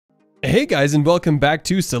Hey guys, and welcome back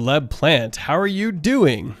to Celeb Plant. How are you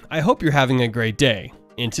doing? I hope you're having a great day.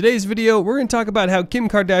 In today's video, we're going to talk about how Kim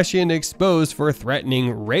Kardashian exposed for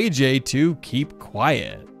threatening Ray J to keep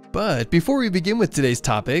quiet. But before we begin with today's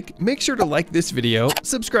topic, make sure to like this video,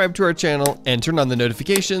 subscribe to our channel, and turn on the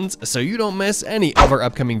notifications so you don't miss any of our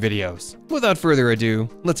upcoming videos. Without further ado,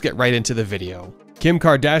 let's get right into the video. Kim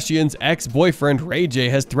Kardashian's ex-boyfriend Ray J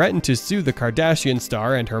has threatened to sue the Kardashian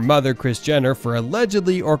star and her mother Kris Jenner for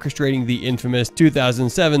allegedly orchestrating the infamous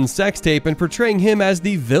 2007 sex tape and portraying him as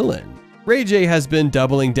the villain. Ray J has been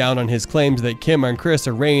doubling down on his claims that Kim and Kris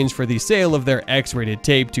arranged for the sale of their X-rated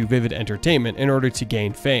tape to Vivid Entertainment in order to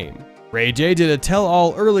gain fame. Ray J did a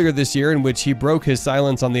tell-all earlier this year in which he broke his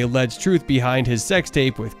silence on the alleged truth behind his sex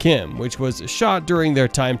tape with Kim, which was shot during their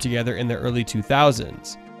time together in the early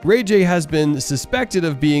 2000s. Ray J has been suspected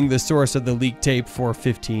of being the source of the leaked tape for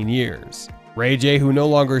 15 years. Ray J, who no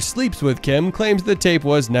longer sleeps with Kim, claims the tape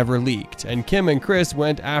was never leaked, and Kim and Kris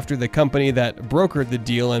went after the company that brokered the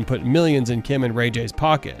deal and put millions in Kim and Ray J's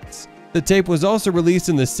pockets. The tape was also released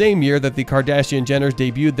in the same year that the Kardashian-Jenners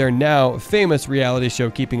debuted their now famous reality show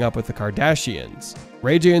Keeping Up with the Kardashians.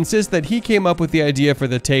 Ray J insists that he came up with the idea for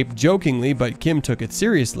the tape jokingly, but Kim took it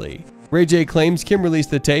seriously. Ray J claims Kim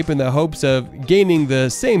released the tape in the hopes of gaining the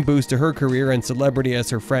same boost to her career and celebrity as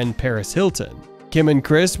her friend Paris Hilton. Kim and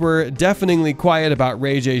Kris were deafeningly quiet about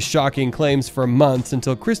Ray J's shocking claims for months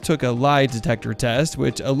until Kris took a lie detector test,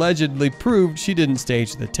 which allegedly proved she didn't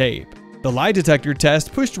stage the tape. The lie detector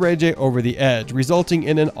test pushed Ray J over the edge, resulting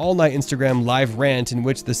in an all-night Instagram live rant in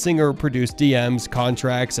which the singer produced DMs,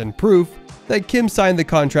 contracts, and proof that Kim signed the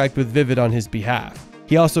contract with Vivid on his behalf.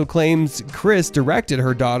 He also claims Kris directed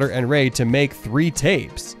her daughter and Ray to make 3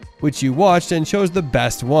 tapes, which you watched and chose the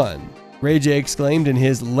best one. Ray J exclaimed in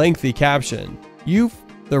his lengthy caption, "You've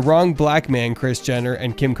the wrong black man, Kris Jenner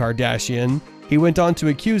and Kim Kardashian." He went on to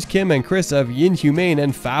accuse Kim and Kris of inhumane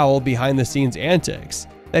and foul behind-the-scenes antics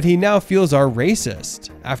that he now feels are racist,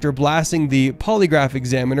 after blasting the polygraph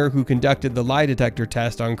examiner who conducted the lie detector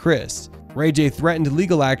test on Kris. Ray J threatened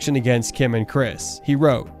legal action against Kim and Kris. He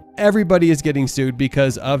wrote, "Everybody is getting sued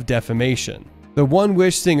because of defamation." The One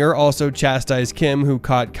Wish singer also chastised Kim, who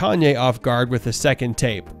caught Kanye off guard with a second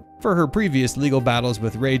tape, for her previous legal battles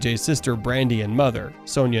with Ray J's sister Brandy and mother,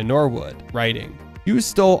 Sonia Norwood, writing, "You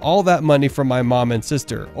stole all that money from my mom and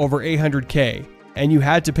sister, over $800K, and you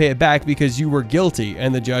had to pay it back because you were guilty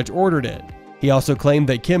and the judge ordered it." He also claimed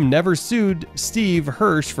that Kim never sued Steve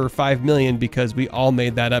Hirsch for $5 million because we all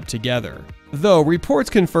made that up together. Though reports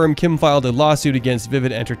confirm Kim filed a lawsuit against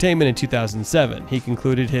Vivid Entertainment in 2007, he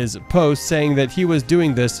concluded his post saying that he was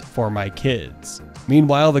doing this for my kids.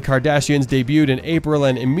 Meanwhile, the Kardashians debuted in April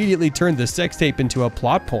and immediately turned the sex tape into a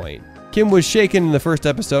plot point. Kim was shaken in the first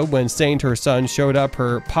episode when Saint, her son, showed up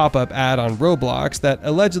her pop-up ad on Roblox that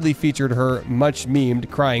allegedly featured her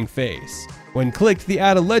much-memed crying face. When clicked, the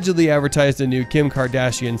ad allegedly advertised a new Kim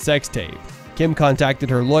Kardashian sex tape. Kim contacted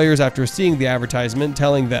her lawyers after seeing the advertisement,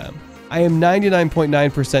 telling them, "I am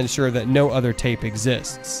 99.9% sure that no other tape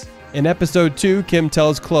exists." In episode 2, Kim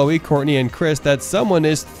tells Khloe, Kourtney, and Kris that someone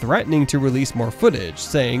is threatening to release more footage,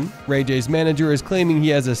 saying Ray J's manager is claiming he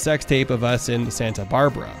has a sex tape of us in Santa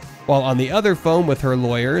Barbara. While on the other phone with her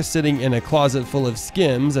lawyer, sitting in a closet full of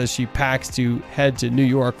Skims as she packs to head to New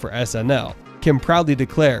York for SNL, Kim proudly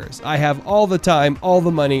declares, "I have all the time, all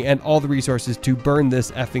the money, and all the resources to burn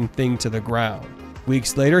this effing thing to the ground."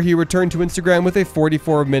 Weeks later, he returned to Instagram with a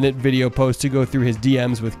 44-minute video post to go through his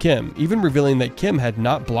DMs with Kim, even revealing that Kim had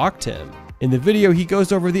not blocked him. In the video, he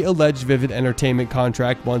goes over the alleged Vivid Entertainment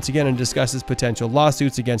contract once again and discusses potential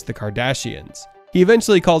lawsuits against the Kardashians. He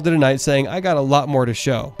eventually called it a night, saying, "I got a lot more to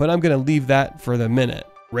show, but I'm gonna leave that for the minute."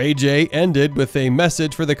 Ray J ended with a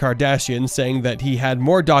message for the Kardashians saying that he had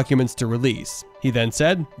more documents to release. He then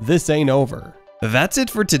said, "This ain't over." That's it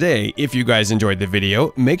for today. If you guys enjoyed the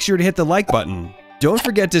video, make sure to hit the like button. Don't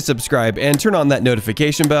forget to subscribe and turn on that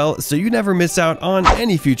notification bell so you never miss out on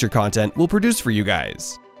any future content we'll produce for you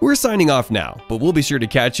guys. We're signing off now, but we'll be sure to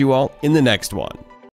catch you all in the next one.